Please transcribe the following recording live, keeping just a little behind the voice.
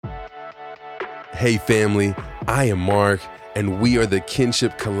Hey family, I am Mark, and we are the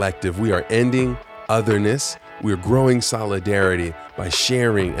Kinship Collective. We are ending otherness. We are growing solidarity by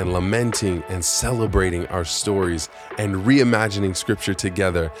sharing and lamenting and celebrating our stories and reimagining scripture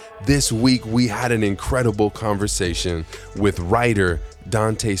together. This week, we had an incredible conversation with writer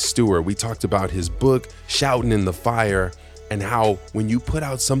Danté Stewart. We talked about his book, Shouting in the Fire, and how when you put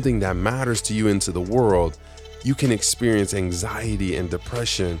out something that matters to you into the world, you can experience anxiety and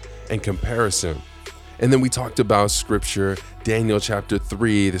depression and comparison. And then we talked about scripture, Daniel chapter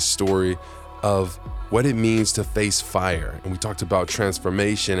 3, the story of what it means to face fire. And we talked about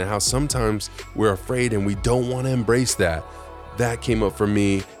transformation and how sometimes we're afraid and we don't want to embrace that. That came up for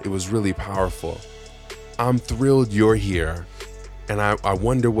me. It was really powerful. I'm thrilled you're here. And I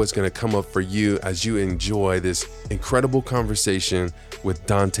wonder what's going to come up for you as you enjoy this incredible conversation with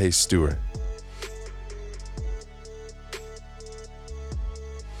Danté Stewart.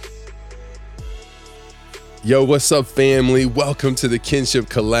 Yo, what's up, family? Welcome to the Kinship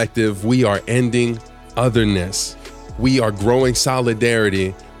Collective. We are ending otherness. We are growing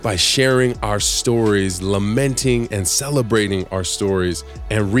solidarity by sharing our stories, lamenting and celebrating our stories,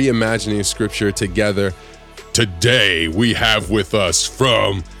 and reimagining scripture together. Today, we have with us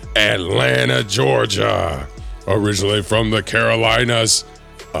from Atlanta, Georgia, originally from the Carolinas,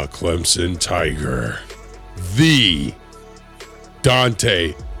 a Clemson Tiger, the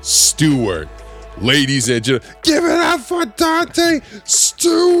Danté Stewart. Ladies and gentlemen, give it up for Danté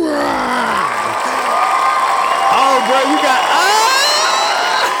Stewart.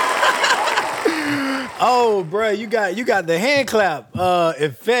 Oh, bro, you got the hand clap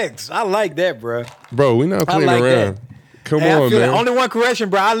effects. I like that, bro. Bro, we not playing like around. that. Come Hey, on, man. Only one correction,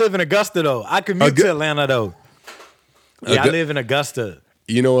 bro. I live in Augusta, though. I commute to Atlanta, though. Yeah, I live in Augusta.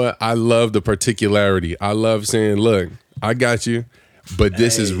 You know what? I love the particularity. I love saying, look, I got you, but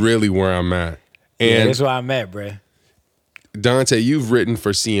this is really where I'm at. And yeah, that's where I'm at, bro. Danté, you've written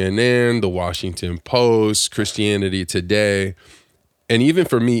for CNN, The Washington Post, Christianity Today, and even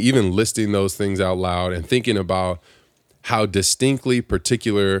for me, even listing those things out loud and thinking about how distinctly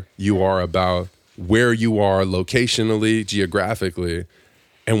particular you are about where you are locationally, geographically.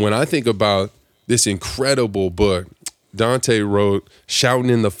 And when I think about this incredible book, Danté wrote Shouting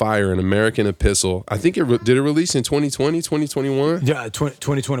in the Fire, an American epistle. I think did it release in 2020, 2021? Yeah,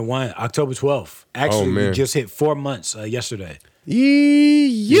 2021, October 12th. Actually, we just hit 4 months yesterday.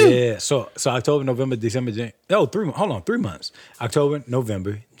 Yeah. So October, November, December, January. Oh, 3 months. October,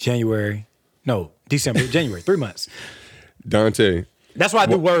 November, January. No, December, January. 3 months. Danté. That's why I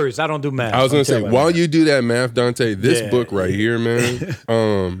do words. I don't do math. I was going to say, while you do that math, Danté, this book right here,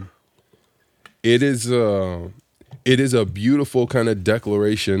 man, it is a beautiful kind of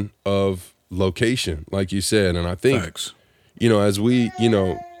declaration of location, like you said. And I think, as we,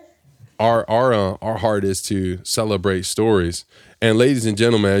 our heart is to celebrate stories. And ladies and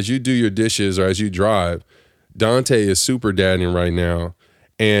gentlemen, as you do your dishes or as you drive, Danté is super dadding right now.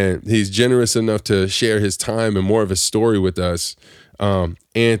 And he's generous enough to share his time and more of his story with us,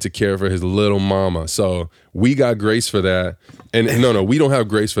 and to care for his little mama. So we got grace for that. And no, we don't have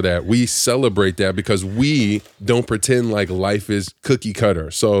grace for that. We celebrate that because we don't pretend like life is cookie cutter.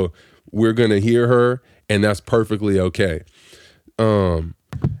 So we're going to hear her, and that's perfectly okay.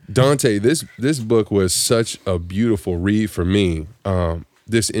 Danté, this book was such a beautiful read for me.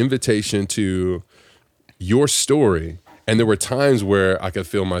 This invitation to your story. And there were times where I could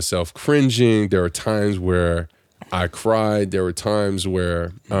feel myself cringing. There were times where I cried. There were times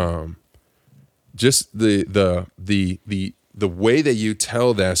where just the way that you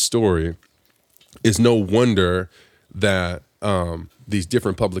tell that story is no wonder that these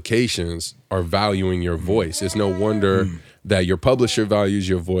different publications are valuing your voice. It's no wonder that your publisher values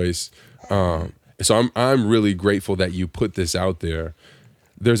your voice. So I'm really grateful that you put this out there.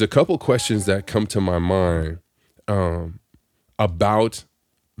 There's a couple questions that come to my mind about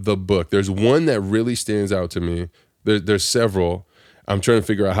the book. There's one that really stands out to me. There's several. I'm trying to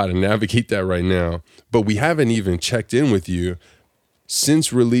figure out how to navigate that right now. But we haven't even checked in with you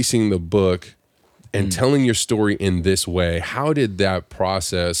since releasing the book and telling your story in this way. How did that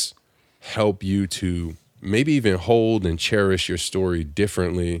process help you to maybe even hold and cherish your story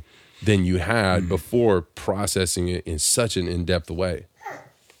differently than you had before processing it in such an in-depth way?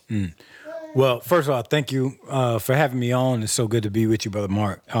 Well, first of all, thank you for having me on. It's so good to be with you, Brother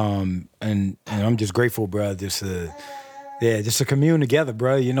Mark. And I'm just grateful, bro, just to commune together,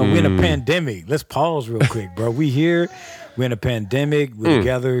 bro. We're in a pandemic. Let's pause real quick, bro. We're in a pandemic. We're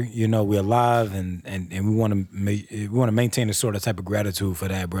together. We're alive, and we want to maintain a sort of type of gratitude for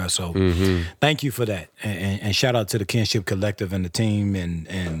that, bro. So thank you for that, and shout out to the Kinship Collective and the team,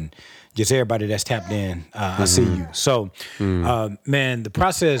 and just everybody that's tapped in. I see you. So, man, the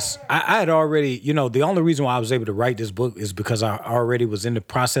process, I had already, the only reason why I was able to write this book is because I already was in the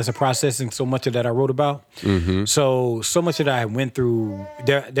process of processing so much of that I wrote about. So much of that I went through,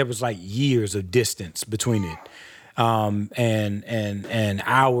 there was like years of distance between it. And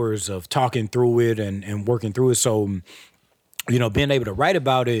hours of talking through it and working through it. So, being able to write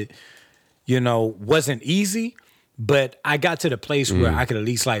about it, wasn't easy, but I got to the place where I could at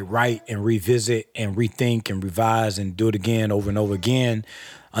least like write and revisit and rethink and revise and do it again over and over again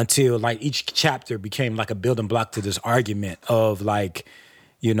until like each chapter became like a building block to this argument of like,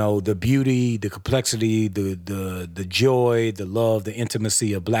 the beauty, the complexity, the joy, the love, the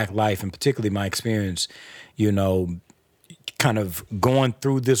intimacy of Black life, and particularly my experience, kind of going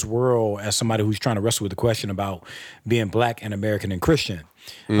through this world as somebody who's trying to wrestle with the question about being Black and American and Christian.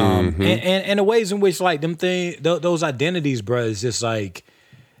 And the ways in which like those identities, bro, is just like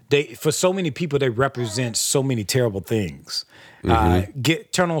for so many people, they represent so many terrible things.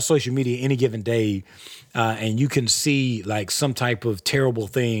 Turn on social media any given day, and you can see like some type of terrible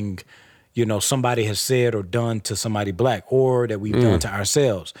thing, somebody has said or done to somebody Black, or that we've done to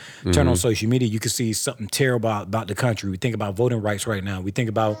ourselves. Turn on social media, you can see something terrible about the country. We think about voting rights right now. We think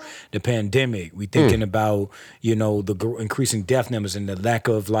about the pandemic. We thinking about, the increasing death numbers and the lack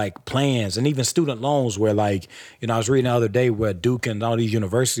of like plans, and even student loans where like, I was reading the other day where Duke and all these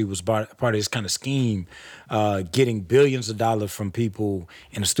universities was part of this kind of scheme, getting billions of dollars from people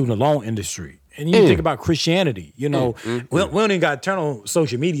in the student loan industry. And you think about Christianity, we don't even got to turn on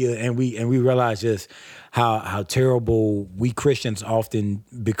social media and we realize just how terrible we Christians often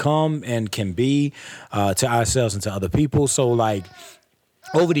become and can be to ourselves and to other people. So like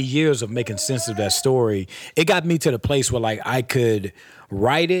over the years of making sense of that story, it got me to the place where like I could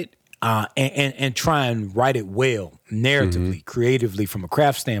write it and try and write it well, narratively, creatively, from a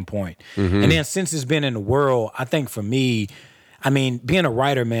craft standpoint. And then since it's been in the world, I think for me, being a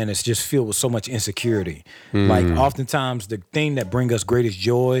writer, man, is just filled with so much insecurity. Like oftentimes the thing that brings us greatest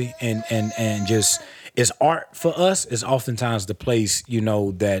joy and just is art for us is oftentimes the place,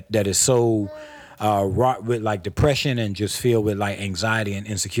 that is so wrought with like depression and just filled with like anxiety and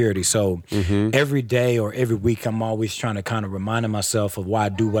insecurity. So every day or every week, I'm always trying to kind of remind myself of why I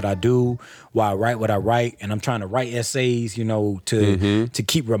do what I do, why I write what I write. And I'm trying to write essays, to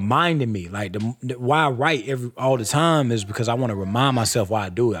keep reminding me like why I write all the time is because I want to remind myself why I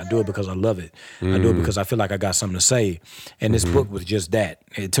do it. I do it because I love it. I do it because I feel like I got something to say. And this book was just that.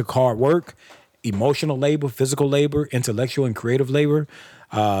 It took hard work, emotional labor, physical labor, intellectual and creative labor.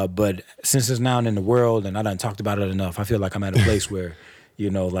 But since it's now in the world and I done talked about it enough, I feel like I'm at a place where,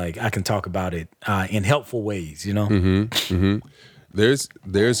 like I can talk about it in helpful ways,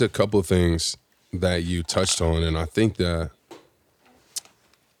 There's a couple things that you touched on, and I think that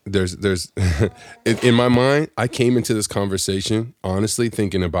there's in my mind, I came into this conversation honestly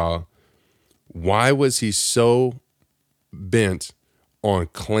thinking about why was he so bent on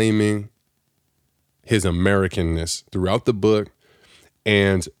claiming his Americanness throughout the book.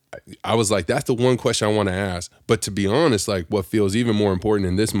 And I was like, that's the one question I want to ask. But to be honest, like what feels even more important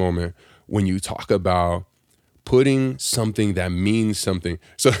in this moment, when you talk about putting something that means something.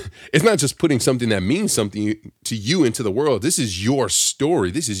 So it's not just putting something that means something to you into the world. This is your story.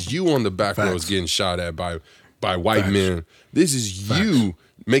 This is you on the back rows getting shot at by white men. This is you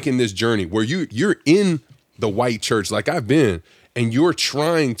making this journey where you're in the white church like I've been, and you're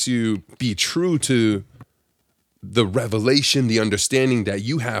trying to be true to the revelation, the understanding that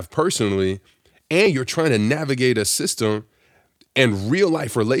you have personally, and you're trying to navigate a system and real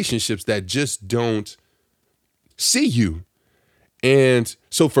life relationships that just don't see you. And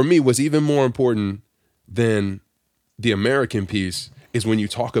so for me, what's even more important than the American piece is when you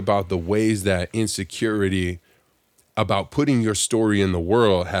talk about the ways that insecurity about putting your story in the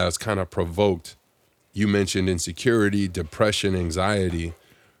world has kind of provoked, you mentioned insecurity, depression, anxiety.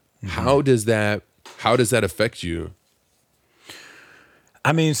 How does that affect you?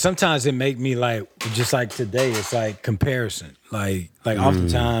 Sometimes it make me like, just like today, it's like comparison. Like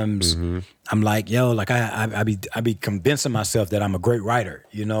oftentimes I'm like, yo, like I be convincing myself that I'm a great writer,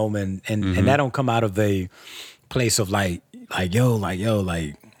 and that don't come out of a place of like,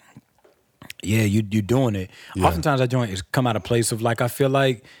 yeah, you doing it. Yeah. Oftentimes I come out of a place of like, I feel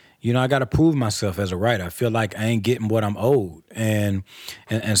like, I got to prove myself as a writer. I feel like I ain't getting what I'm owed. And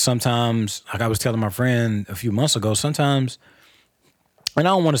sometimes, like I was telling my friend a few months ago, sometimes, and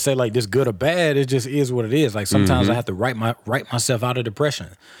I don't want to say like this good or bad, it just is what it is. Like sometimes I have to write myself out of depression.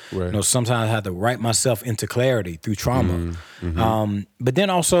 Right. Sometimes I have to write myself into clarity through trauma. But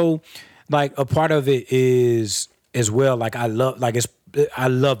then also, like a part of it is as well, like I love, like it's I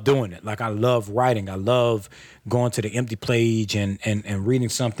love doing it. Like I love writing. I love going to the empty page and reading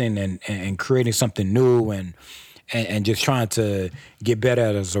something and creating something new and just trying to get better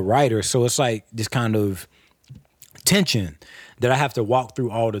as a writer. So it's like this kind of tension that I have to walk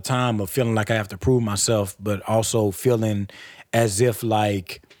through all the time of feeling like I have to prove myself, but also feeling as if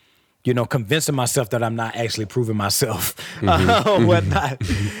like, you know, convincing myself that I'm not actually proving myself or whatnot.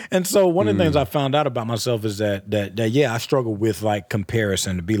 And so one of the things I found out about myself is that yeah, I struggle with like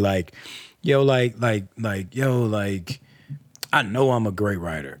comparison, to be like, yo, I know I'm a great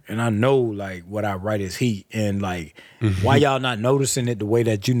writer and I know like what I write is heat, and like why y'all not noticing it the way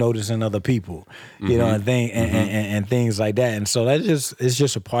that you noticing other people, you know, and things like that. And so it's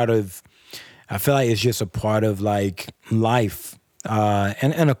just a part of, I feel like it's just a part of like life.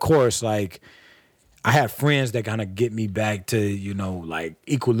 And of course, like I have friends that kind of get me back to, you know, like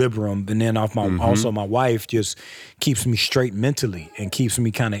equilibrium. And then also my wife just keeps me straight mentally and keeps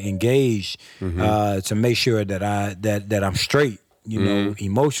me kind of engaged to make sure that I'm straight, you know,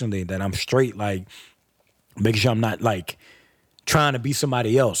 emotionally, that I'm straight, like making sure I'm not like trying to be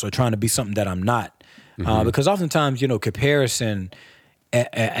somebody else or trying to be something that I'm not. Because oftentimes, you know, comparison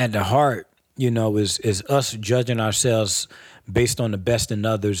at the heart, you know, is us judging ourselves based on the best in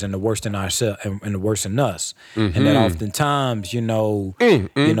others and the worst in ourselves and the worst in us. And that oftentimes, you know,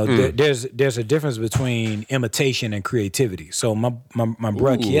 there's a difference between imitation and creativity. So my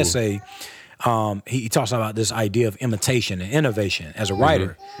brother Kiese, he talks about this idea of imitation and innovation as a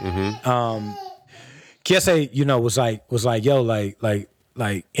writer. Kiese, you know, was like, yo, like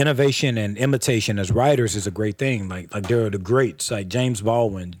innovation and imitation as writers is a great thing. Like there are the greats like James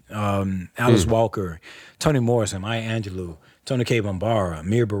Baldwin, Alice Walker, Toni Morrison, Maya Angelou, Tony K. Bambara,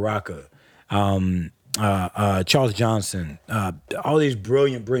 Amir Baraka, Charles Johnson, all these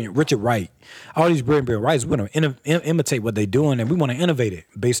brilliant, Richard Wright, all these brilliant writers. We want to imitate what they're doing, and we want to innovate it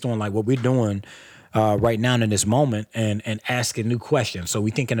based on like what we're doing right now in this moment, and asking new questions. So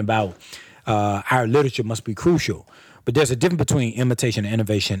we're thinking about our literature must be crucial. But there's a difference between imitation and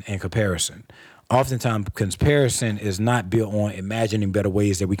innovation and comparison. Oftentimes, comparison is not built on imagining better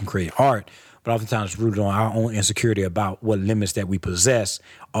ways that we can create art, but oftentimes rooted on our own insecurity about what limits that we possess,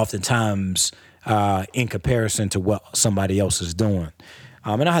 oftentimes in comparison to what somebody else is doing.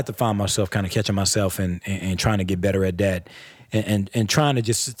 And I have to find myself kind of catching myself and trying to get better at that and trying to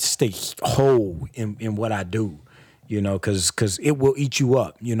just stay whole in what I do. You know, because it will eat you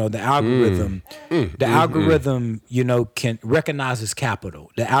up. You know, the algorithm, algorithm, you know, can recognizes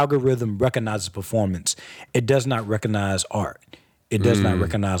capital. The algorithm recognizes performance. It does not recognize art. It does not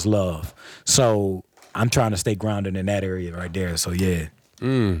recognize love. So I'm trying to stay grounded in that area right there. So yeah.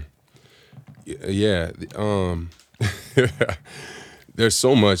 Yeah. There's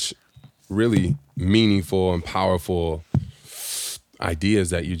so much really meaningful and powerful ideas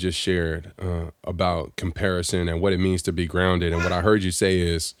that you just shared about comparison and what it means to be grounded. And what I heard you say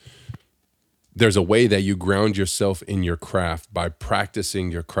is there's a way that you ground yourself in your craft by practicing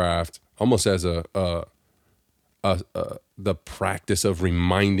your craft almost as the practice of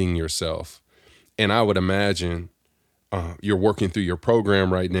reminding yourself. And I would imagine you're working through your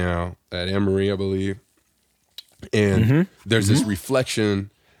program right now at Emory, I believe. And there's this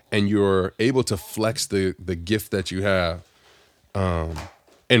reflection, and you're able to flex the gift that you have.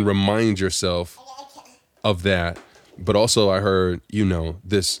 And remind yourself of that. But also I heard, you know,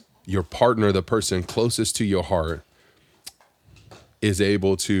 your partner, the person closest to your heart, is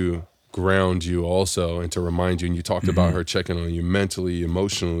able to ground you also and to remind you. And you talked about her checking on you mentally,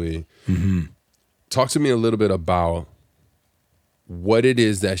 emotionally. Talk to me a little bit about what it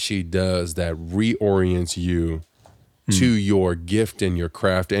is that she does that reorients you to your gift and your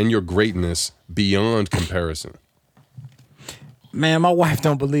craft and your greatness beyond comparison. Man, my wife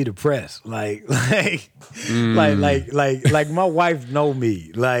don't believe the press. Like my wife know me.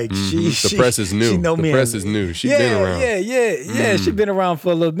 Like the press is new. She know the me. Press is new. She's been around. Yeah. She been around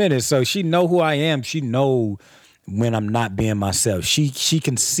for a little minute, so she know who I am. She know when I'm not being myself. She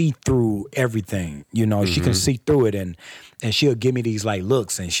can see through everything. You know, she can see through it, and she'll give me these like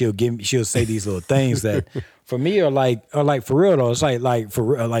looks, and she'll say these little things that for me are like for real though. It's like for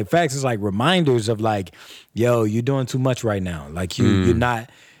real, like facts is like reminders of like, yo, you're doing too much right now. Like you're not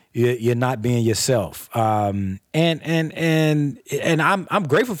being yourself. And I'm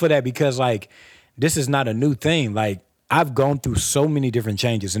grateful for that, because like this is not a new thing. Like I've gone through so many different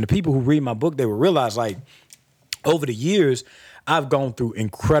changes, and the people who read my book, they will realize like over the years, I've gone through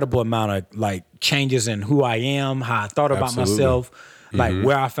incredible amount of like changes in who I am, how I thought about myself, like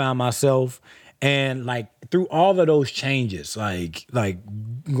where I found myself. And like through all of those changes, like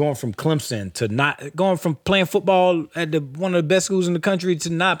going from Clemson to not going from playing football at one of the best schools in the country to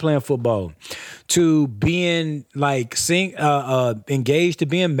not playing football, to being like engaged to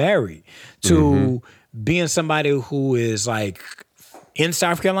being married, to being somebody who is like in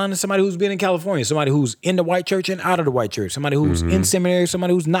South Carolina, somebody who's been in California, somebody who's in the white church and out of the white church, somebody who's in seminary,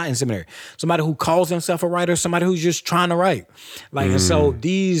 somebody who's not in seminary, somebody who calls himself a writer, somebody who's just trying to write. Like, and so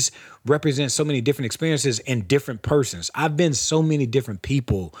these represent so many different experiences and different persons. I've been so many different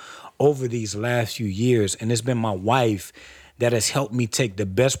people over these last few years, and it's been my wife that has helped me take the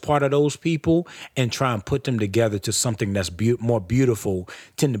best part of those people and try and put them together to something that's more beautiful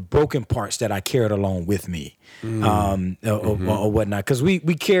than the broken parts that I carried along with me, or whatnot. Because we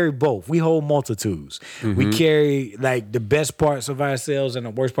carry both. We hold multitudes. We carry like the best parts of ourselves and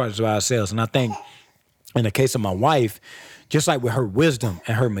the worst parts of ourselves. And I think in the case of my wife, just like with her wisdom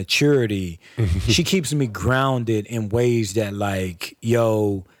and her maturity, she keeps me grounded in ways that like,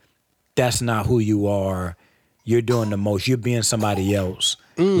 yo, that's not who you are. You're doing the most. You're being somebody else.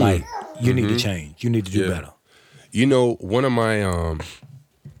 Like, you need to change. You need to do better. You know, one of my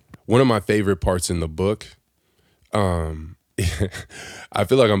favorite parts in the book, I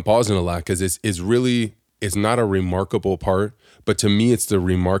feel like I'm pausing a lot because it's not a remarkable part, but to me, it's the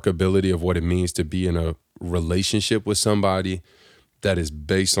remarkability of what it means to be in a relationship with somebody that is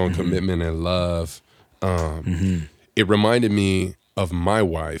based on commitment and love. It reminded me of my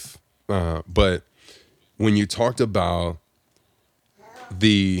wife, but when you talked about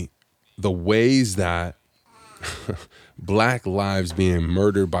the ways that Black lives being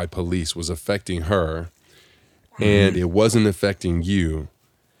murdered by police was affecting her, and it wasn't affecting you,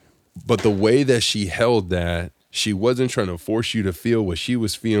 but the way that she held that, she wasn't trying to force you to feel what she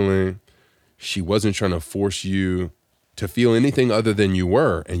was feeling. She wasn't trying to force you to feel anything other than you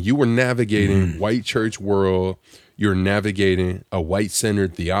were. And you were navigating white church world. You're navigating a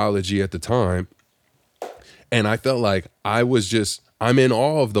white-centered theology at the time. And I felt like I'm in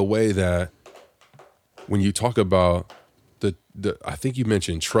awe of the way that when you talk about I think you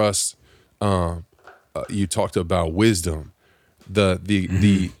mentioned trust, you talked about wisdom,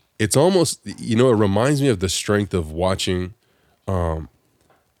 it's almost, it reminds me of the strength of watching a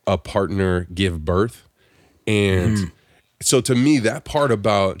partner give birth. And so to me, that part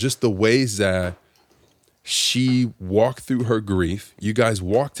about just the ways that she walked through her grief. You guys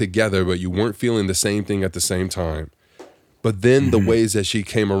walked together, but you weren't feeling the same thing at the same time. But then the ways that she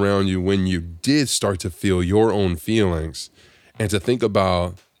came around you when you did start to feel your own feelings, and to think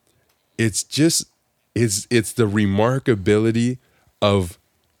about, it's the remarkability of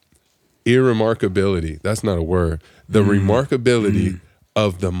irremarkability. That's not a word. The remarkability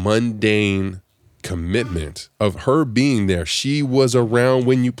of the mundane commitment of her being there. She was around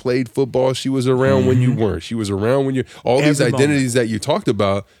when you played football. She was around when you weren't. She was around when these identities that you talked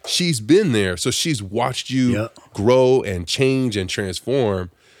about, she's been there. So she's watched you grow and change and transform.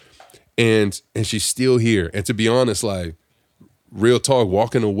 And she's still here. And to be honest, like, real talk,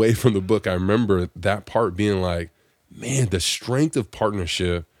 walking away from the book, I remember that part being like, man, the strength of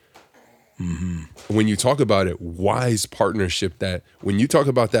partnership. When you talk about it, wise partnership, that when you talk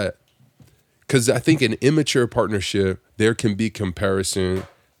about that, because I think in immature partnership, there can be comparison.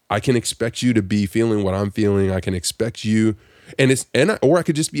 I can expect you to be feeling what I'm feeling. I can expect you, or I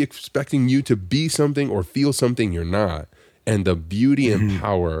could just be expecting you to be something or feel something you're not. And the beauty and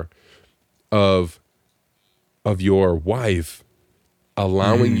power of your wife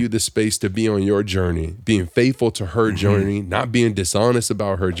allowing you the space to be on your journey, being faithful to her journey, not being dishonest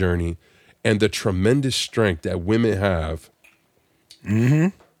about her journey, and the tremendous strength that women have.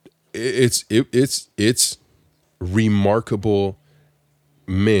 It's remarkable,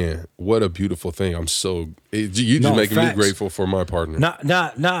 man. What a beautiful thing. You just making me grateful for my partner.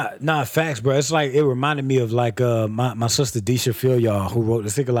 Not facts, bro. It's like, it reminded me of like my sister Deisha Phil, who wrote The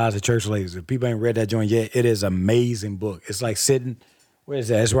Secret Lives of Church Ladies. If people ain't read that joint yet, it is an amazing book. It's like sitting, where is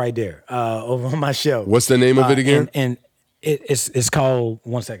that? It's right there, over on my shelf. What's the name of it again? And it's called,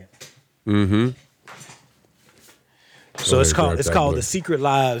 one second. So it's called The Secret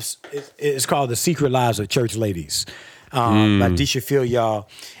Lives. It's called The Secret Lives of Church Ladies, by Deisha Phil,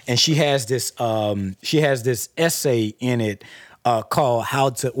 and she has this essay in it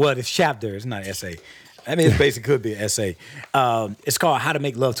called this chapter. It's not an essay. I mean, it basically could be an essay. It's called How to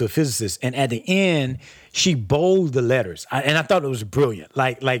Make Love to a Physicist, and at the end, she bolded the letters, and I thought it was brilliant.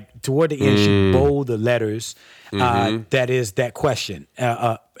 Like toward the end, she bolded the letters. That is that question,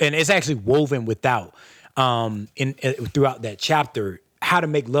 and it's actually woven throughout that chapter how to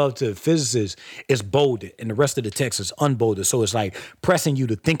make love to a physicist is bolded, and the rest of the text is unbolded. So it's like pressing you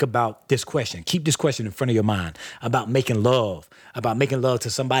to think about this question. Keep this question in front of your mind about making love to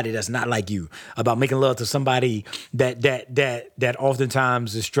somebody that's not like you, about making love to somebody that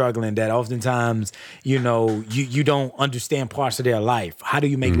oftentimes is struggling, that oftentimes, you know, you don't understand parts of their life. How do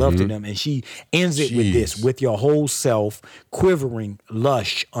you make love to them? And she ends it with this: with your whole self, quivering,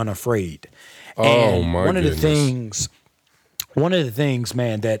 lush, unafraid. Oh, my one goodness. One of the things,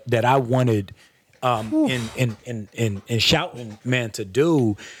 man, that I wanted in shouting, man, to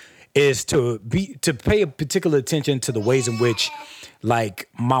do is to pay a particular attention to the ways in which, like,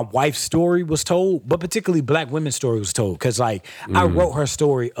 my wife's story was told, but particularly Black women's story was told. Because, like, I wrote her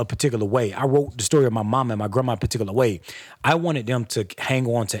story a particular way. I wrote the story of my mom and my grandma a particular way. I wanted them to hang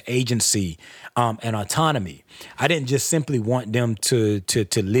on to agency and autonomy. I didn't just simply want them to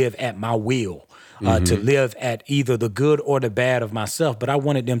live at my will. To live at either the good or the bad of myself, but I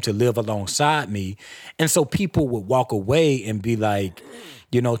wanted them to live alongside me. And so people would walk away and be like,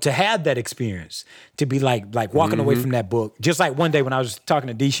 you know, to have that experience, to be like walking away from that book. Just like one day when I was talking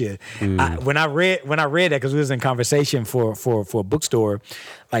to Disha, when I read that, because we was in conversation for a bookstore,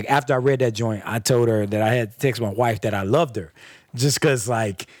 like after I read that joint, I told her that I had to text my wife that I loved her. Just because,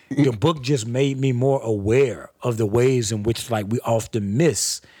 like, the book just made me more aware of the ways in which, like, we often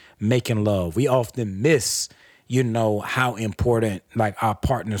miss making love. We often miss, you know, how important, like, our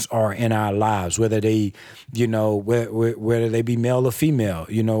partners are in our lives, whether they, you know, whether they be male or female,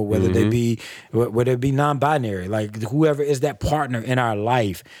 you know, whether they be, whether it be non-binary, like, whoever is that partner in our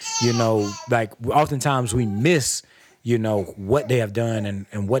life, you know, like, oftentimes we miss, you know, what they have done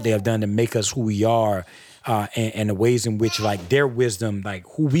and what they have done to make us who we are. And the ways in which, like, their wisdom, like,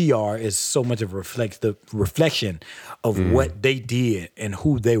 who we are, is so much of a reflection of what they did and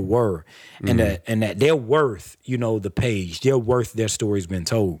who they were, and that they're worth, you know, the page. They're worth their story's been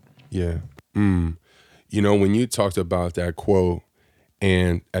told. Yeah. You know, when you talked about that quote,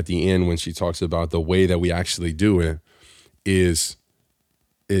 and at the end when she talks about the way that we actually do it,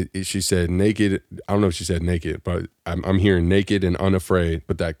 she said naked. I don't know if she said naked, but I'm hearing naked and unafraid.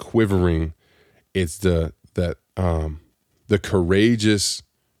 But that quivering. It's the courageous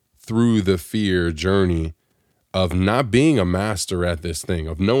through the fear journey of not being a master at this thing,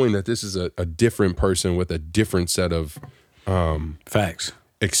 of knowing that this is a different person with a different set of facts,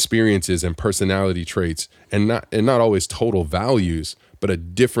 experiences, and personality traits, and not always total values, but a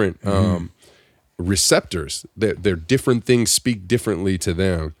different receptors. They're different things speak differently to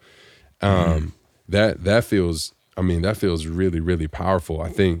them. That feels really, really powerful, I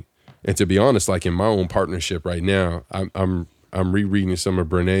think. And to be honest, like, in my own partnership right now, I'm rereading some of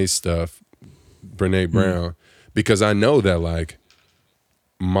Brené's stuff, Brené Brown, because I know that, like,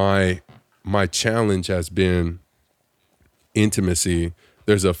 my challenge has been intimacy.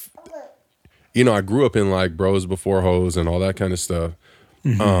 There's you know, I grew up in, like, bros before hoes and all that kind of stuff.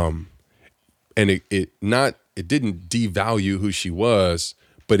 And it didn't devalue who she was,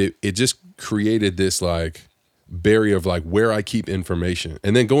 but it just created this, like, barrier of, like, where I keep information.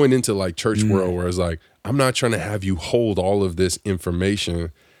 And then going into, like, church world, where it's like, I'm not trying to have you hold all of this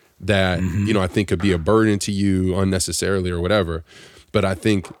information that, you know, I think could be a burden to you unnecessarily or whatever. But I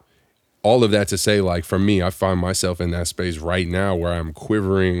think all of that to say, like, for me, I find myself in that space right now where I'm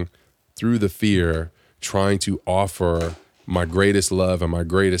quivering through the fear, trying to offer my greatest love and my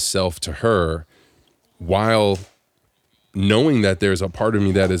greatest self to her, while knowing that there's a part of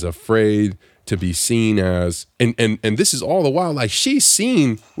me that is afraid to be seen as, and this is all the while, like, she's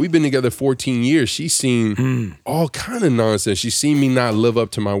seen, we've been together 14 years, she's seen all kind of nonsense. She's seen me not live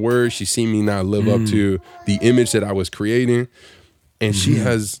up to my word. She's seen me not live up to the image that I was creating. And she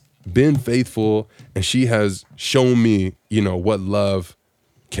has been faithful, and she has shown me, you know, what love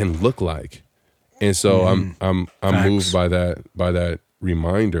can look like. And so I'm moved by that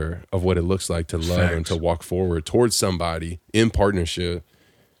reminder of what it looks like to love and to walk forward towards somebody in partnership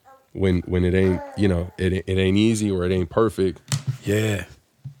when it ain't, you know, it ain't easy or it ain't perfect. Yeah.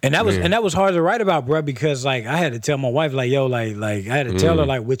 And that was hard to write about, bro, because, like, I had to tell my wife, like, yo, like I had to tell her,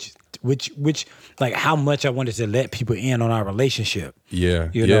 like, which like, how much I wanted to let people in on our relationship. Yeah.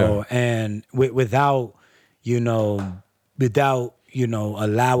 You know, and without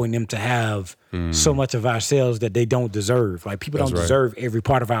allowing them to have so much of ourselves that they don't deserve. Like, people don't deserve every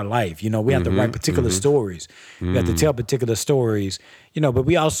part of our life. You know, we have to write particular stories. We have to tell particular stories, you know, but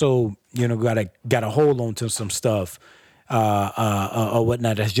we also, you know, gotta hold on to some stuff or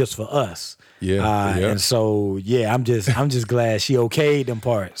whatnot that's just for us. And so, I'm just glad she okayed them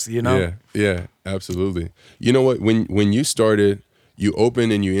parts, you know? Yeah, absolutely. You know what? When you started, you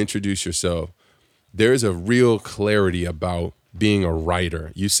opened and you introduced yourself, there's a real clarity about being a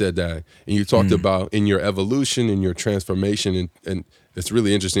writer. You said that, and you talked about in your evolution and your transformation, and it's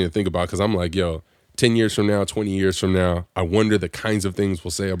really interesting to think about, because I'm like, yo, 10 years from now, 20 years from now, I wonder the kinds of things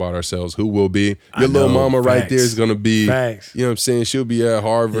we'll say about ourselves. Who will be? Your little mama right there is gonna be, you know what I'm saying? She'll be at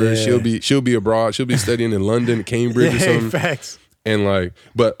Harvard, she'll be abroad, she'll be studying in London, Cambridge or something. Facts. And like,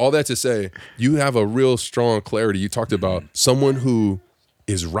 but all that to say, you have a real strong clarity. You talked about someone who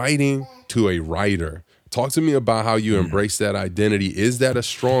is writing to a writer. Talk to me about how you embrace that identity. Is that a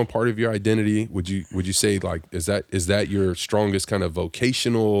strong part of your identity? Would you say, like, is that your strongest kind of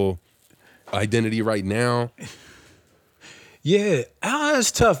vocational identity right now? Yeah,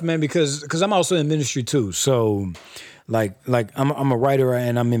 it's tough, man, because I'm also in ministry too. So, like I'm a writer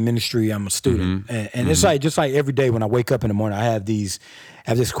and I'm in ministry. I'm a student, and it's like just like every day when I wake up in the morning, I have this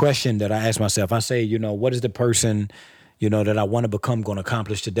question that I ask myself. I say, what is the person, that I want to become going to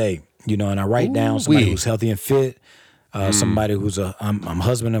accomplish today? And I write down somebody who's healthy and fit, somebody who's I'm a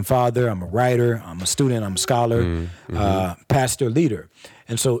husband and father. I'm a writer. I'm a student. I'm a scholar, pastor, leader.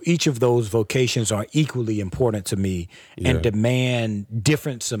 And so each of those vocations are equally important to me and demand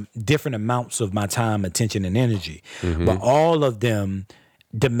different amounts of my time, attention, and energy. But all of them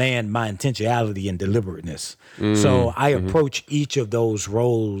demand my intentionality and deliberateness. So I approach each of those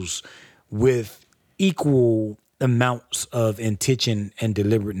roles with equal amounts of intention and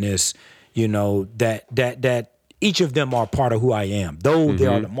deliberateness, that each of them are part of who I am. Though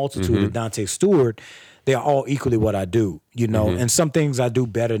there are the multitude of Danté, Stewart, they are all equally what I do, and some things I do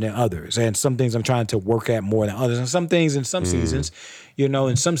better than others, and some things I'm trying to work at more than others, and some things in some seasons,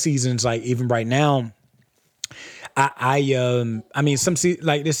 in some seasons, like even right now, like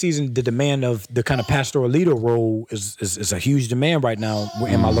this season, the demand of the kind of pastoral leader role is a huge demand right now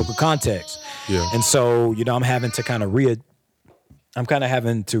in my local context. Yeah. And so, I'm having to kind of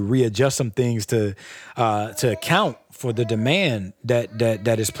readjust some things to account for the demand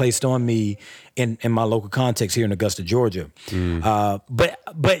that is placed on me in my local context here in Augusta, Georgia.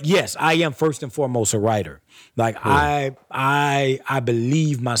 But yes, I am first and foremost a writer. Like I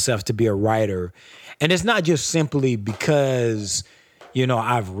believe myself to be a writer, and it's not just simply because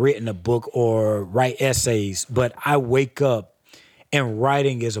I've written a book or write essays, but I wake up and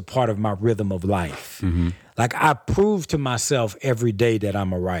writing is a part of my rhythm of life. Like I prove to myself every day that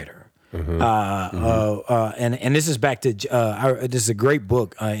I'm a writer. And this is back to this is a great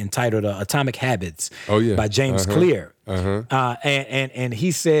book entitled Atomic Habits by James Clear. And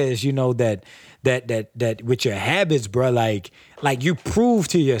he says, that with your habits, bro, like you prove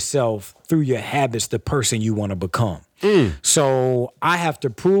to yourself through your habits the person you want to become. So I have to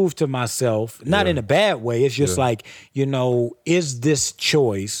prove to myself, not in a bad way. It's just like, is this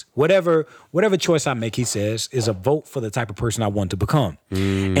choice, whatever choice I make, he says, is a vote for the type of person I want to become.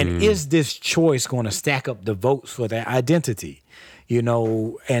 And is this choice going to stack up the votes for that identity?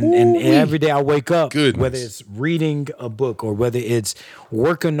 And every day I wake up, whether it's reading a book or whether it's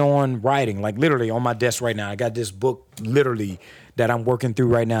working on writing, like literally on my desk right now, I got this book literally that I'm working through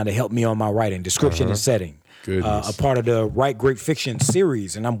right now to help me on my writing, description and setting. A part of the Write Great Fiction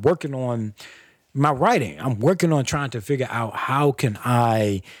series, and I'm working on my writing. I'm working on trying to figure out how can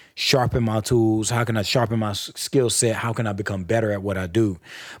I sharpen my tools, how can I sharpen my skill set, how can I become better at what I do.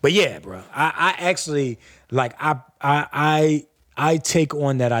 But yeah, bro, I actually I take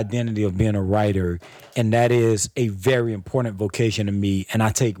on that identity of being a writer, and that is a very important vocation to me, and I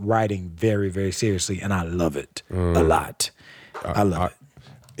take writing very, very seriously, and I love it a lot. I love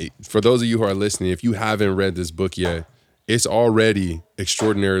it. For those of you who are listening, if you haven't read this book yet, it's already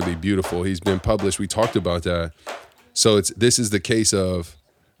extraordinarily beautiful. He's been published. We talked about that. So this is the case of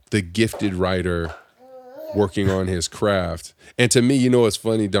the gifted writer working on his craft. And to me, it's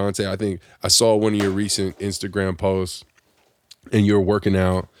funny, Danté, I think I saw one of your recent Instagram posts and you're working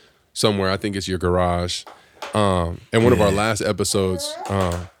out somewhere. I think it's your garage. And one of our last episodes,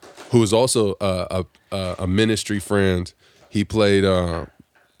 who was also a ministry friend, he played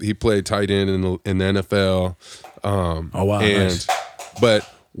tight end in the NFL. Oh wow! Nice. But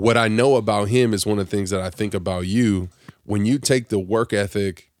what I know about him is one of the things that I think about you. When you take the work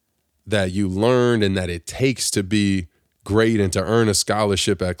ethic that you learned and that it takes to be great and to earn a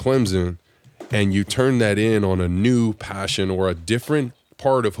scholarship at Clemson, and you turn that in on a new passion or a different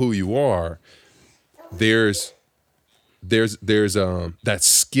part of who you are, there's that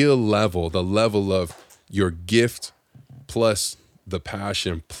skill level, the level of your gift plus the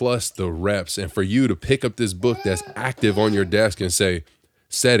passion plus the reps, and for you to pick up this book that's active on your desk and say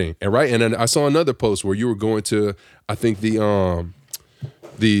setting and right. And then I saw another post where you were going to, I think a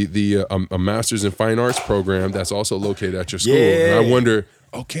master's in fine arts program that's also located at your school. And I wonder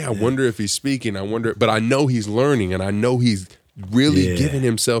if he's speaking. But I know he's learning, and I know he's really giving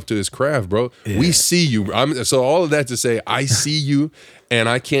himself to his craft, bro. We see you. So all of that to say, I see you, and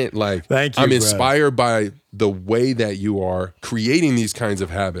I can't Thank you, I'm bro. inspired by the way that you are creating these kinds of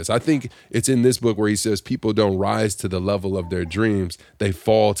habits. I think it's in this book where he says people don't rise to the level of their dreams; they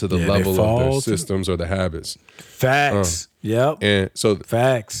fall to the level of their systems or the habits. Facts. Yep. And so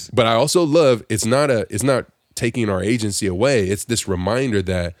facts. But I also love it's not taking our agency away. It's this reminder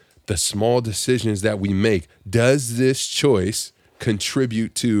that the small decisions that we make, does this choice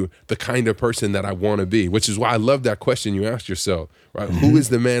contribute to the kind of person that I want to be? Which is why I love that question you asked yourself, right? Mm-hmm. Who is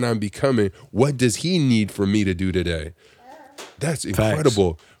the man I'm becoming? What does he need for me to do today? That's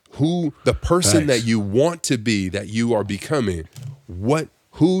incredible. Facts. Who the person that you want to be, that you are becoming,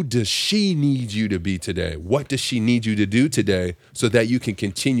 who does she need you to be today? What does she need you to do today so that you can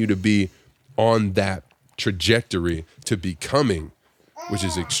continue to be on that trajectory to becoming, which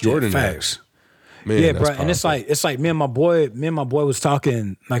is extraordinary. Facts. Man, bro. And it's like me and my boy was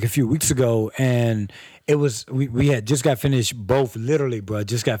talking like a few weeks ago, and it was we had just got finished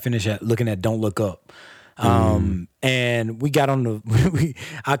looking at Don't Look Up. And we got on the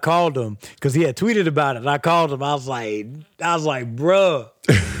I called him because he had tweeted about it, and I called him. I was like, bruh.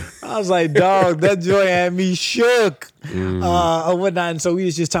 I was like, dog, that joy had me shook. Or whatnot. And so we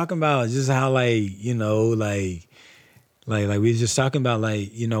was just talking about just how we was just talking about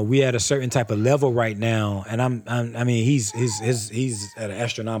we at a certain type of level right now, and he's at an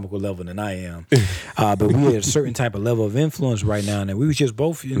astronomical level than I am, but we at a certain type of level of influence right now, and we was just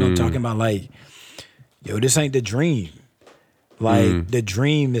both talking about this ain't the dream, the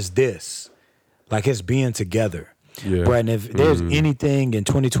dream is this, it's being together. Yeah. Right, and if there's anything in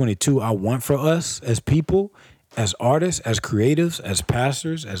 2022 I want for us as people, as artists, as creatives, as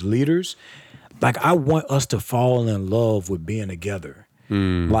pastors, as leaders, I want us to fall in love with being together.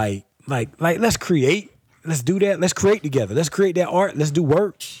 Let's create. Let's do that. Let's create together. Let's create that art. Let's do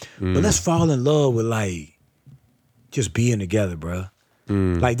work. But let's fall in love with just being together, bro.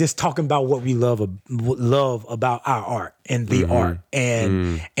 Just talking about what we love about our art and the art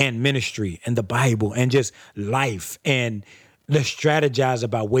and ministry and the Bible and just life, and let's strategize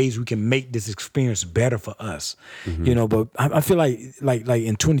about ways we can make this experience better for us. But I feel like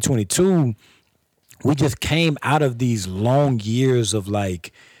in 2022, we just came out of these long years of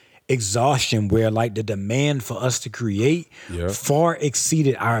exhaustion where the demand for us to create far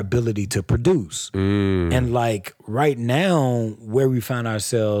exceeded our ability to produce. And right now where we find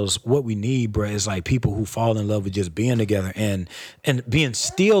ourselves, what we need, bro, is people who fall in love with just being together and being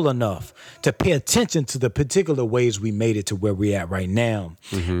still enough to pay attention to the particular ways we made it to where we're at right now,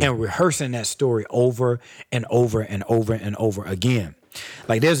 and rehearsing that story over and over and over and over again.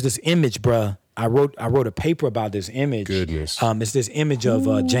 There's this image, bro. I wrote a paper about this image. Goodness. It's this image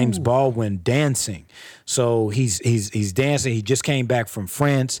of James Baldwin dancing. So he's dancing. He just came back from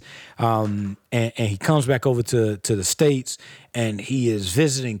France, and he comes back over to the States, and he is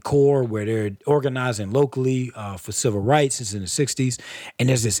visiting CORE, where they're organizing locally for civil rights. It's in the 60s. And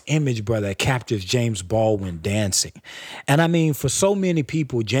there's this image, bro, that captures James Baldwin dancing. And for so many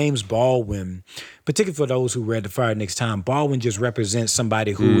people, James Baldwin, particularly for those who read The Fire Next Time, Baldwin just represents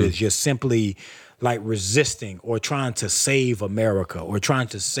somebody who is just simply resisting or trying to save America or trying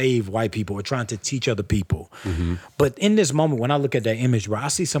to save white people or trying to teach other people. But in this moment, when I look at that image, bro, I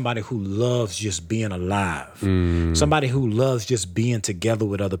see somebody who loves just being alive, somebody who loves just being together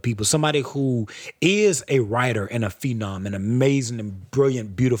with other people, somebody who is a writer and a phenom, an amazing and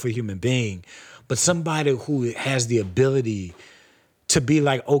brilliant, beautiful human being, but somebody who has the ability to be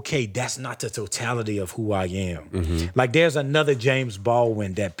okay, that's not the totality of who I am. There's another James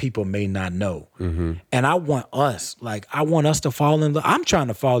Baldwin that people may not know. And I want us, to fall in love. I'm trying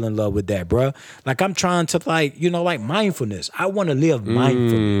to fall in love with that, bro. I'm trying to mindfulness. I want to live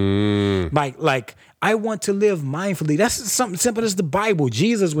mindfully. I want to live mindfully. That's something simple as the Bible.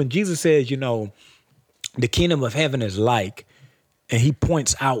 When Jesus says, the kingdom of heaven is like, and he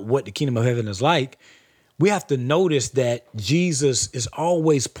points out what the kingdom of heaven is like, we have to notice that Jesus is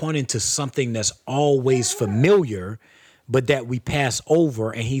always pointing to something that's always familiar, but that we pass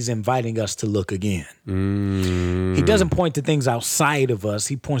over, and he's inviting us to look again. He doesn't point to things outside of us.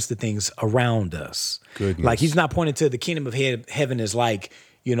 He points to things around us. Goodness. He's not pointing to the kingdom of heaven as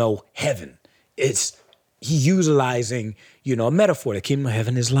heaven. He utilizing, a metaphor. The kingdom of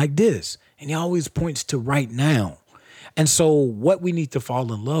heaven is like this. And he always points to right now. And so what we need to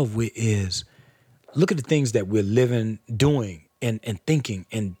fall in love with is look at the things that we're living, doing, and thinking,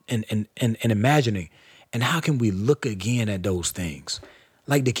 and imagining, and how can we look again at those things?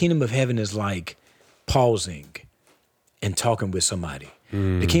 The kingdom of heaven is pausing and talking with somebody.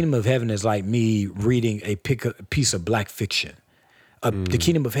 The kingdom of heaven is me reading a piece of Black fiction. The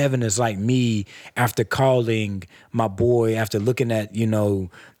kingdom of heaven is like me after calling my boy, after looking at,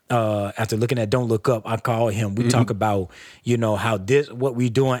 after looking at Don't Look Up, I call him. We talk about, how what we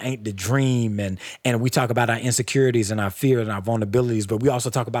doing ain't the dream. And we talk about our insecurities and our fears and our vulnerabilities, but we also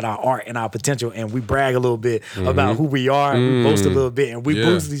talk about our art and our potential. And we brag a little bit about who we are. And we boast a little bit and we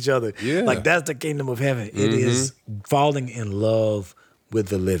boost each other. Yeah. Like that's the kingdom of heaven. It is falling in love with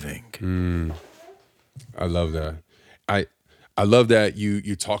the living. I love that. I love that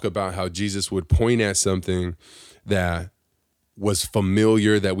you talk about how Jesus would point at something that was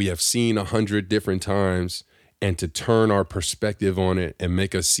familiar, that we have seen 100 different times, and to turn our perspective on it and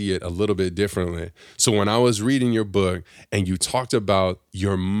make us see it a little bit differently. So when I was reading your book and you talked about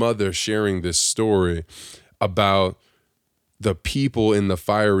your mother sharing this story about the people in the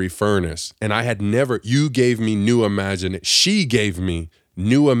fiery furnace, and you gave me new imagination. She gave me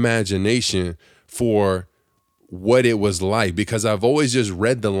new imagination for what it was like, because I've always just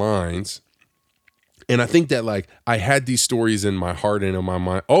read the lines. And I think that I had these stories in my heart and in my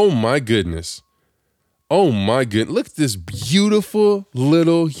mind. Oh my goodness. Look at this beautiful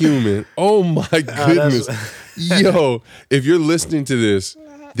little human. Oh my goodness. Yo, if you're listening to this,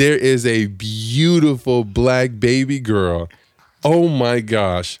 there is a beautiful black baby girl. Oh my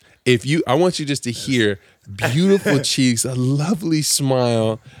gosh. I want you just to hear beautiful cheeks, a lovely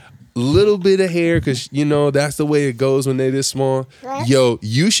smile, little bit of hair, because that's the way it goes when they're this small. Yo,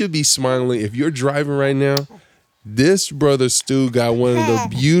 you should be smiling. If you're driving right now, this brother Stu got one of the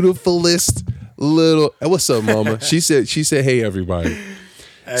beautifulest little. What's up, mama? She said, hey, everybody.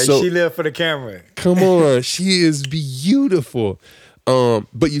 She lived for the camera. Come on. She is beautiful.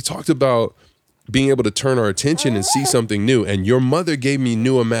 But you talked about being able to turn our attention and see something new. And your mother gave me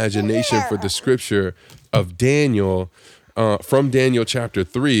new imagination for the scripture of Daniel, from Daniel chapter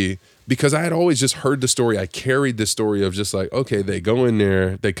 3, because I had always just heard the story. I carried the story of just okay, they go in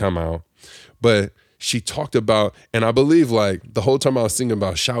there, they come out. But she talked about, and I believe the whole time I was thinking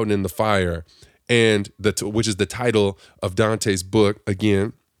about shouting in the fire, and which is the title of Danté's book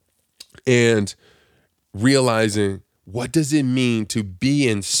again, and realizing what does it mean to be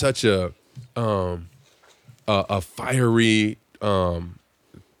in such a fiery,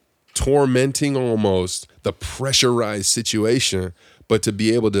 tormenting almost, the pressurized situation, but to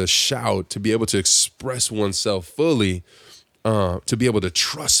be able to shout, to be able to express oneself fully, to be able to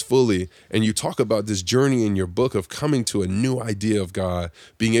trust fully. And you talk about this journey in your book of coming to a new idea of God,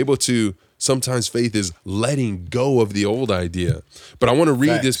 being able to, sometimes faith is letting go of the old idea. But I want to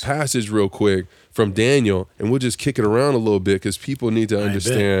read this passage real quick from Daniel, and we'll just kick it around a little bit because people need to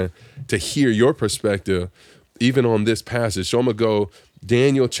understand, to hear your perspective, even on this passage. So I'm going to go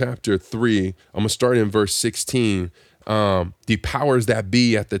Daniel chapter 3. I'm going to start in verse 16. The powers that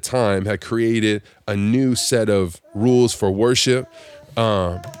be at the time had created a new set of rules for worship.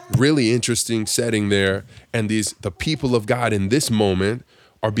 Really interesting setting there. And the people of God in this moment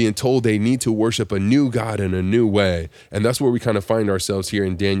are being told they need to worship a new God in a new way. And that's where we kind of find ourselves here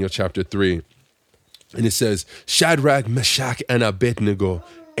in Daniel chapter 3. And it says, Shadrach, Meshach, and Abednego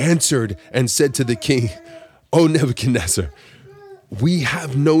answered and said to the king, O Nebuchadnezzar, we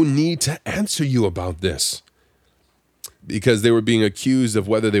have no need to answer you about this. Because they were being accused of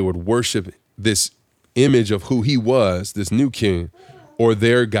whether they would worship this image of who he was, this new king, or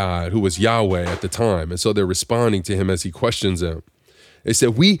their God, who was Yahweh at the time. And so they're responding to him as he questions them. They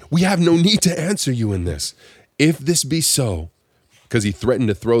said, we have no need to answer you in this. If this be so, because he threatened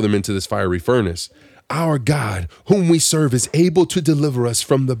to throw them into this fiery furnace, our God, whom we serve, is able to deliver us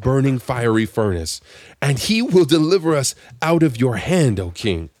from the burning fiery furnace, and he will deliver us out of your hand, O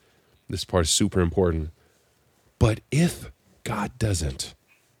king. This part is super important. But if God doesn't,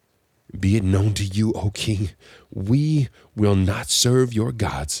 be it known to you, O king, we will not serve your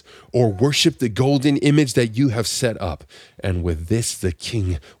gods or worship the golden image that you have set up. And with this, the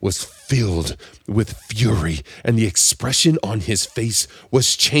king was filled with fury, and the expression on his face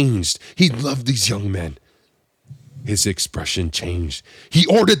was changed. He loved these young men. His expression changed. He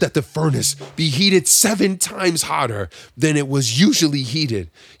ordered that the furnace be heated 7 times hotter than it was usually heated.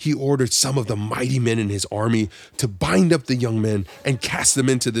 He ordered some of the mighty men in his army to bind up the young men and cast them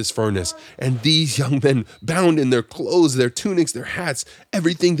into this furnace. And these young men, bound in their clothes, their tunics, their hats,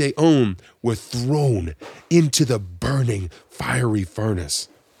 everything they owned, were thrown into the burning fiery furnace.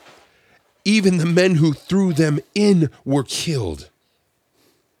 Even the men who threw them in were killed.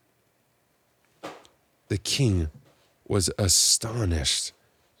 The king was astonished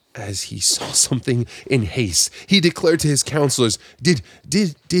as he saw something in haste. He declared to his counselors, Did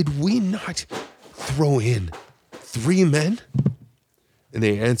we not throw in 3 men? And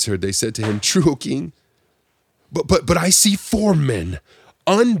they answered, they said to him, True, O king, But I see 4 men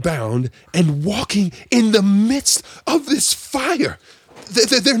unbound and walking in the midst of this fire.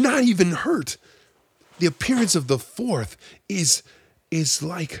 They're not even hurt. The appearance of the 4th is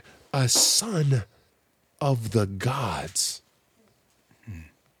like a son of the gods.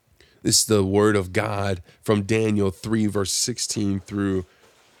 This is the word of God from Daniel 3, verse 16 through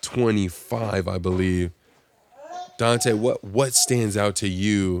 25, I believe. Danté, what stands out to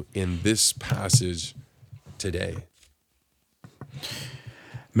you in this passage today?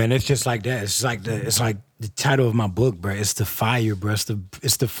 Man, it's just like that. It's like the title of my book, bro. It's the fire, bro.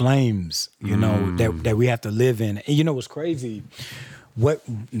 It's the flames, you know, that we have to live in. And you know what's crazy?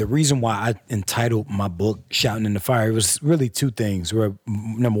 The reason why I entitled my book "Shouting in the Fire" it was really 2 things. Where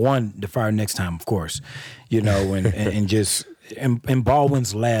number one, the fire next time, of course, you know, and just in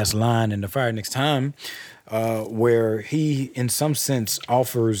Baldwin's last line in the fire next time, where he, in some sense,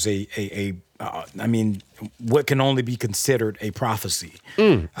 offers I mean, what can only be considered a prophecy.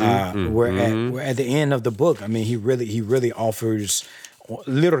 Where at the end of the book, I mean, he really offers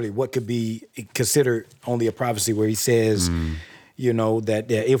literally what could be considered only a prophecy, where he says, you know,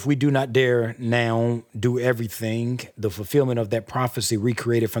 that if we do not dare now do everything, the fulfillment of that prophecy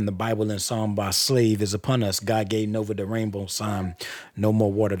recreated from the Bible and Psalm by slave is upon us. God gave Nova the rainbow sign, no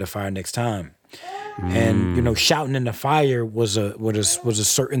more water to fire next time. And, you know, shouting in the fire was a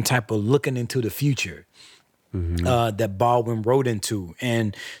certain type of looking into the future that Baldwin wrote into,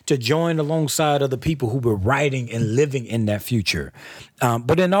 and to join alongside other people who were writing and living in that future.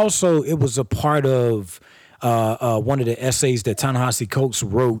 But then also it was a part of one of the essays that Ta-Nehisi Coates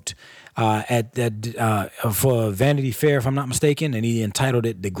wrote for Vanity Fair, if I'm not mistaken, and he entitled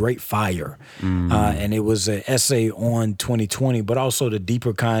it "The Great Fire," and it was an essay on 2020, but also the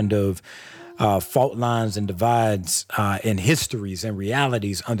deeper kind of fault lines and divides and histories and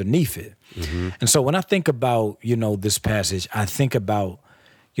realities underneath it. And so when I think about, you know, this passage, I think about,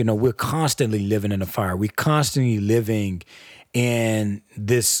 you know, we're constantly living in a fire. We're constantly living in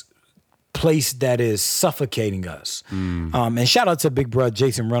this place that is suffocating us. And shout out to big brother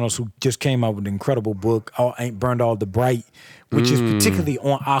Jason Reynolds, who just came out with an incredible book, Ain't Burned All the Bright, which is particularly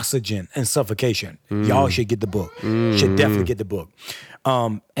on oxygen and suffocation. Y'all should get the book. Should definitely get the book.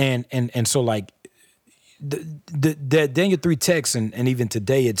 And so like the Daniel 3 text and even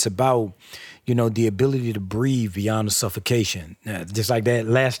today, it's about, you know, the ability to breathe beyond the suffocation. Just like that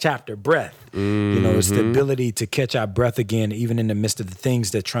last chapter, breath. You know, it's the ability to catch our breath again, even in the midst of the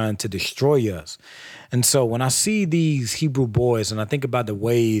things that are trying to destroy us. And so when I see these Hebrew boys and I think about the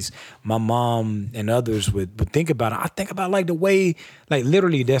ways my mom and others would think about it, I think about like the way, like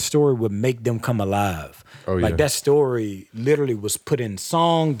literally that story would make them come alive. Oh, yeah. Like that story literally was put in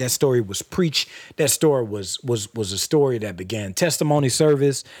song. That story was preached. That story was a story that began testimony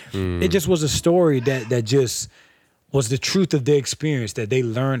service. It just was a story that just was the truth of their experience, that they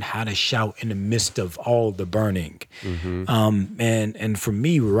learned how to shout in the midst of all the burning. And for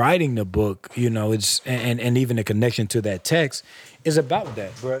me, writing the book, you know, it's and even the connection to that text is about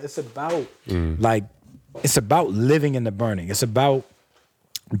that, bro. It's about like, it's about living in the burning. It's about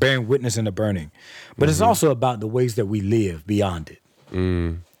bearing witness in the burning, but it's also about the ways that we live beyond it.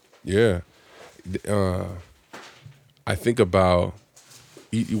 Yeah. I think about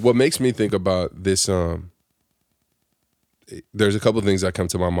what makes me think about this. There's a couple of things that come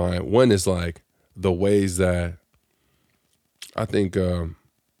to my mind. One is like the ways that I think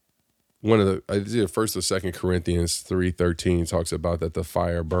one of the, it's either 1st or 2nd Corinthians 3:13 talks about that the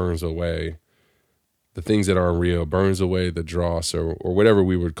fire burns away the things that aren't real, burns away the dross or whatever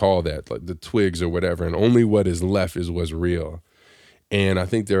we would call that, like the twigs or whatever, and only what is left is what's real. And I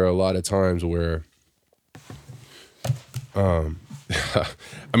think there are a lot of times where, I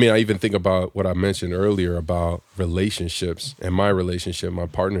mean, I even think about what I mentioned earlier about relationships and my relationship, my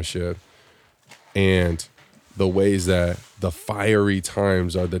partnership, and the ways that the fiery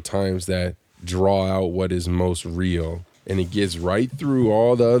times are the times that draw out what is most real. And it gets right through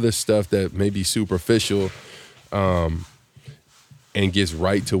all the other stuff that may be superficial, and gets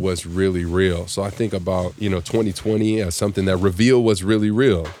right to what's really real. So I think about, 2020 as something that revealed what's really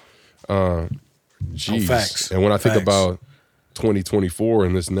real. Facts. And when I think about 2024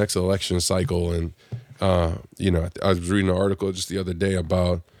 and this next election cycle, and I was reading an article just the other day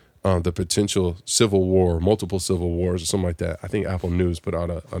about the potential civil war, multiple civil wars or something like that. I think Apple News put out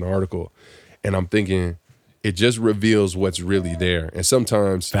an article, and I'm thinking it just reveals what's really there. And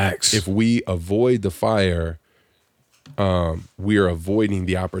sometimes if we avoid the fire, we are avoiding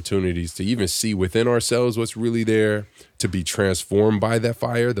the opportunities to even see within ourselves what's really there, to be transformed by that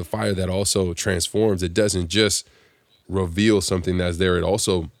fire, the fire that also transforms. It doesn't just reveals something that's there, it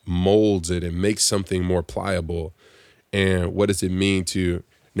also molds it and makes something more pliable. And what does it mean to,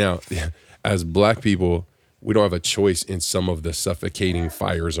 now, as Black people, we don't have a choice in some of the suffocating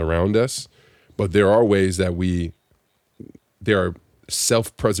fires around us, but there are ways that there are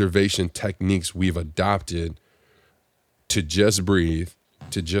self-preservation techniques we've adopted to just breathe,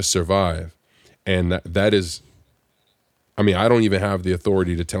 to just survive. And that is, I mean, I don't even have the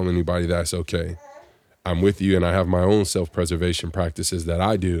authority to tell anybody that's okay. I'm with you, and I have my own self-preservation practices that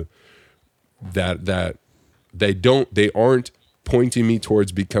I do that they aren't pointing me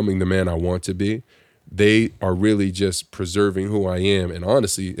towards becoming the man I want to be. They are really just preserving who I am. And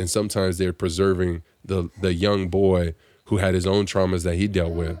honestly, and sometimes they're preserving the young boy who had his own traumas that he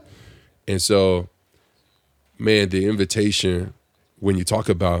dealt with. And so, man, the invitation, when you talk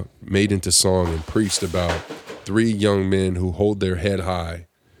about made into song and preached about 3 young men who hold their head high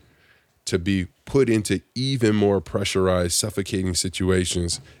to be put into even more pressurized, suffocating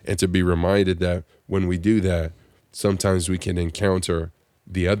situations, and to be reminded that when we do that, sometimes we can encounter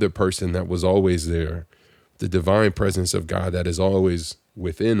the other person that was always there, the divine presence of God that is always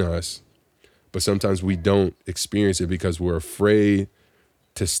within us, but sometimes we don't experience it because we're afraid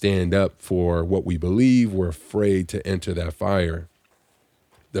to stand up for what we believe. We're afraid to enter that fire.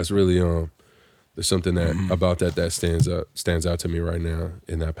 That's really there's something that about that stands out to me right now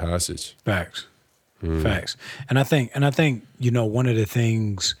in that passage. Facts. Facts. And I think, one of the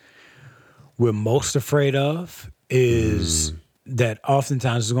things we're most afraid of is that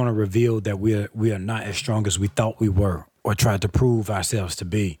oftentimes it's going to reveal that we are not as strong as we thought we were or tried to prove ourselves to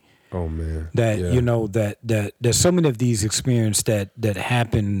be. Oh man. That that there's so many of these experiences that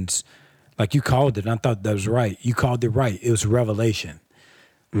happens, like you called it, and I thought that was right. You called it right. It was revelation.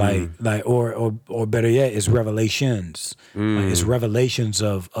 Like or better yet, it's revelations. Like it's revelations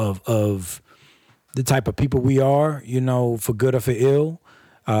of the type of people we are, for good or for ill.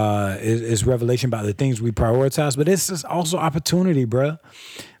 It's revelation about the things we prioritize, but it's just also opportunity, bruh.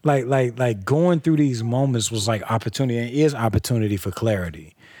 Like going through these moments was like opportunity, and is opportunity for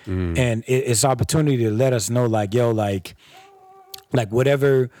clarity. And it's opportunity to let us know, like, yo, like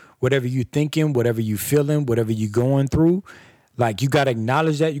whatever you thinking, whatever you feeling, whatever you going through, like you got to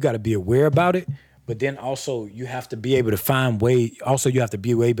acknowledge that, you got to be aware about it, but then also you have to be able to find ways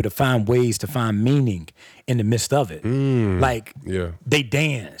to find meaning in the midst of it. Like they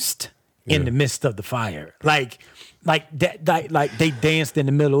danced in the midst of the fire. Like they danced in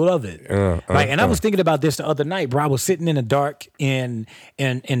the middle of it. I was thinking about this the other night, bro. I was sitting in the dark in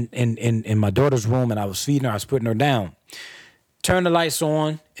my daughter's room, and I was feeding her. I was putting her down. Turn the lights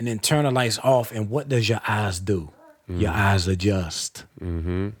on, and then turn the lights off. And what does your eyes do? Your eyes adjust.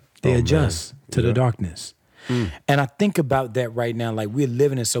 They adjust to the darkness. And I think about that right now. Like, we're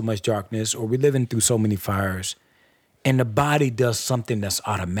living in so much darkness, or we're living through so many fires, and the body does something that's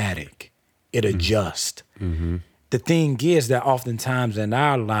automatic. It adjusts. The thing is that oftentimes in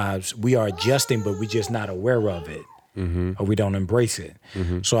our lives, we are adjusting, but we're just not aware of it, or we don't embrace it.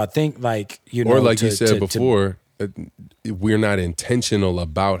 So I think, like, or like you said before, we're not intentional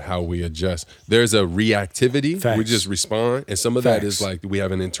about how we adjust. There's a reactivity. Facts. We just respond. And some of that is like we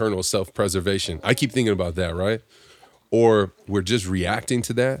have an internal self-preservation. I keep thinking about that, right? Or we're just reacting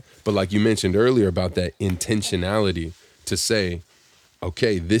to that. But like you mentioned earlier about that intentionality to say,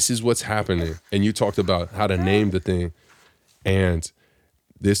 okay, this is what's happening. And you talked about how to name the thing. And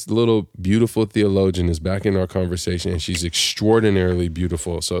this little beautiful theologian is back in our conversation, and she's extraordinarily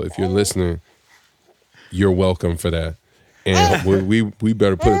beautiful. So if you're listening, you're welcome for that. And we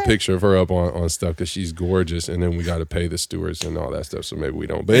better put a picture of her up on stuff because she's gorgeous. And then we got to pay the stewards and all that stuff. So maybe we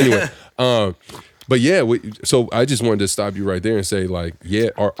don't. But anyway, but yeah, so I just wanted to stop you right there and say, like, yeah,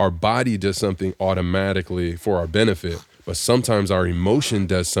 our body does something automatically for our benefit, but sometimes our emotion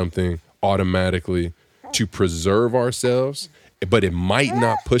does something automatically to preserve ourselves, but it might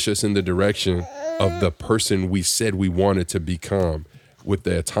not push us in the direction of the person we said we wanted to become. With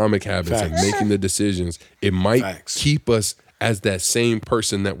the atomic habits and making the decisions, it might keep us as that same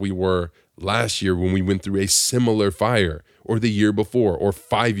person that we were last year when we went through a similar fire, or the year before, or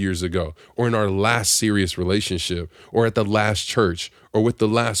 5 years ago, or in our last serious relationship, or at the last church, or with the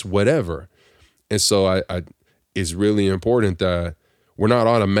last whatever. And so it's really important that we're not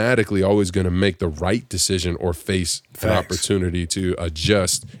automatically always going to make the right decision or face an opportunity to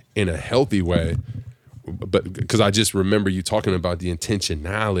adjust in a healthy way. But because I just remember you talking about the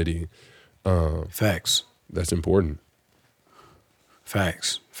intentionality. Facts. That's important.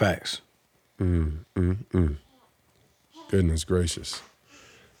 Facts. Goodness gracious.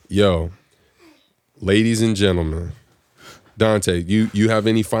 Yo, ladies and gentlemen, Danté, you have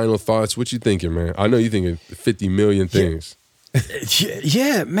any final thoughts? What you thinking, man? I know you thinking 50 million things.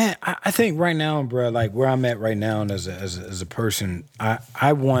 Yeah, man. I think right now, bro, like where I'm at right now, and as a person, I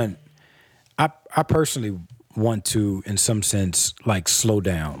personally want to, in some sense, like slow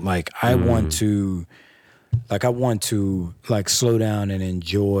down. Like I want to slow down and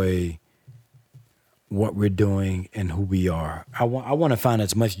enjoy what we're doing and who we are. I want to find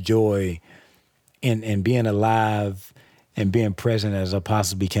as much joy in being alive and being present as I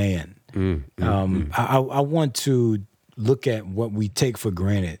possibly can. I want to look at what we take for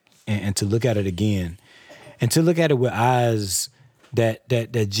granted and to look at it again, and to look at it with eyes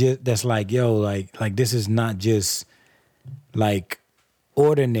that's like, yo, like this is not just like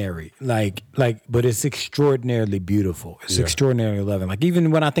ordinary, like, but it's extraordinarily beautiful. It's extraordinarily loving. Like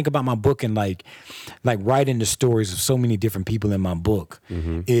even when I think about my book and like writing the stories of so many different people in my book,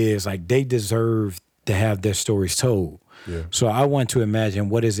 is like they deserve to have their stories told. Yeah. So I want to imagine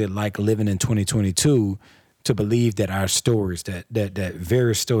what is it like living in 2022 to believe that our stories, that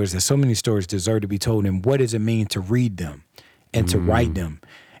various stories, that so many stories deserve to be told, and what does it mean to read them and to write them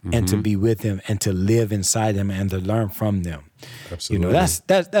and to be with them and to live inside them and to learn from them. Absolutely. You know,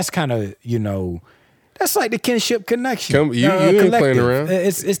 that's kind of, you know, that's like the kinship connection. You ain't playing around.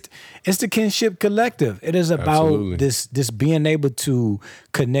 It's the kinship collective. It is about this being able to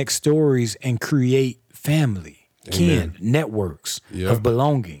connect stories and create family, kin, networks of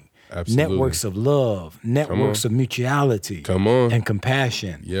belonging. Absolutely. Networks of love, networks of mutuality, and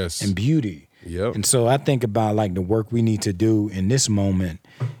compassion, and beauty. Yep. And so I think about like the work we need to do in this moment,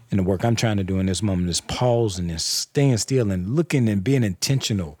 and the work I'm trying to do in this moment is pausing and staying still and looking and being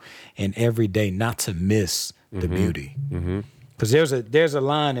intentional in every day, not to miss the beauty. Because there's a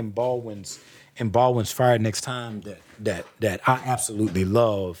line in Baldwin's Fire Next Time that I absolutely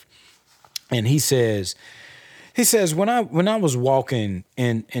love, and he says. When I was walking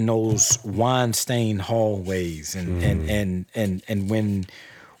in those wine stained hallways and when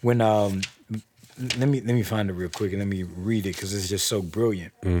let me find it real quick and let me read it because it's just so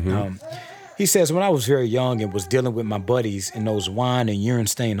brilliant. He says, when I was very young and was dealing with my buddies in those wine and urine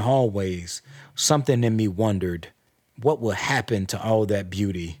stained hallways, something in me wondered, what will happen to all that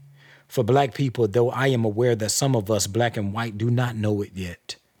beauty? For black people, though I am aware that some of us, black and white, do not know it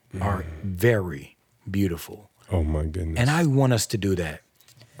yet, are very beautiful. Oh, my goodness. And I want us to do that.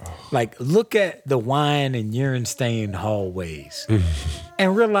 Like, look at the wine and urine-stained hallways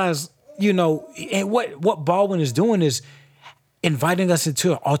and realize, you know, and what Baldwin is doing is inviting us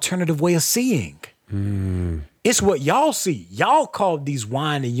into an alternative way of seeing. It's what y'all see. Y'all call these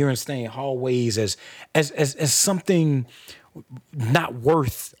wine and urine-stained hallways as something not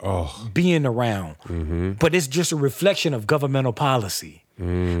worth being around. But it's just a reflection of governmental policy.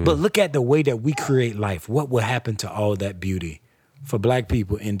 But look at the way that we create life. What will happen to all that beauty? For black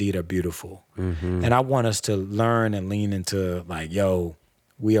people, indeed, are beautiful. And I want us to learn and lean into like, yo,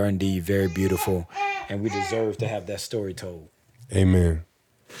 we are indeed very beautiful, and we deserve to have that story told. Amen.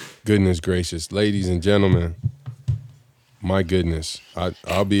 Goodness gracious. Ladies and gentlemen, my goodness.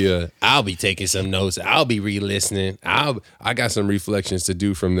 I'll be taking some notes. I'll be re-listening. I got some reflections to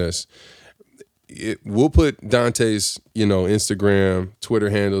do from this. We'll put Danté's, Instagram, Twitter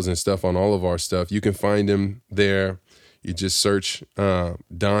handles and stuff on all of our stuff. You can find him there. You just search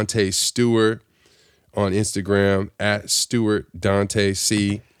Danté Stewart on Instagram at Stewart Danté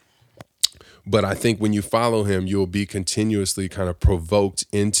C. But I think when you follow him, you'll be continuously kind of provoked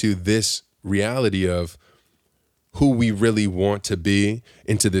into this reality of who we really want to be,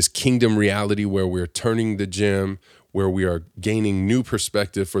 into this kingdom reality where we're turning the gem, where we are gaining new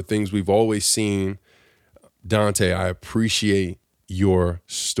perspective for things we've always seen. Danté, I appreciate your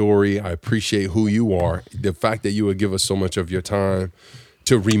story. I appreciate who you are. The fact that you would give us so much of your time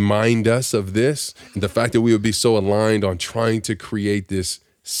to remind us of this, and the fact that we would be so aligned on trying to create this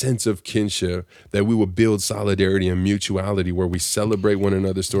sense of kinship, that we would build solidarity and mutuality where we celebrate one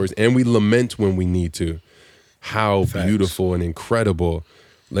another's stories and we lament when we need to. How beautiful and incredible.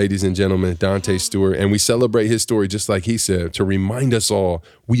 Ladies and gentlemen, Danté Stewart, and we celebrate his story just like he said, to remind us all,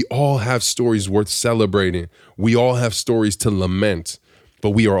 we all have stories worth celebrating. We all have stories to lament,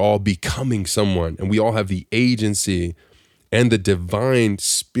 but we are all becoming someone, and we all have the agency and the divine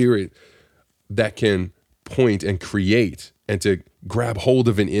spirit that can point and create and to grab hold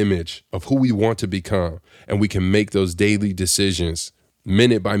of an image of who we want to become. And we can make those daily decisions,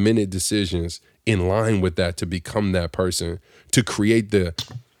 minute by minute decisions in line with that to become that person, to create the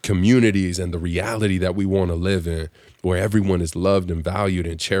communities and the reality that we want to live in, where everyone is loved and valued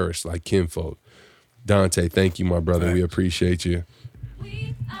and cherished like kinfolk. Danté, thank you, my brother. We appreciate you.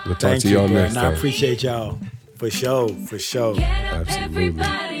 We'll talk to y'all next time. I appreciate y'all. For sure.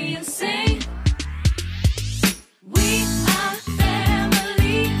 Absolutely.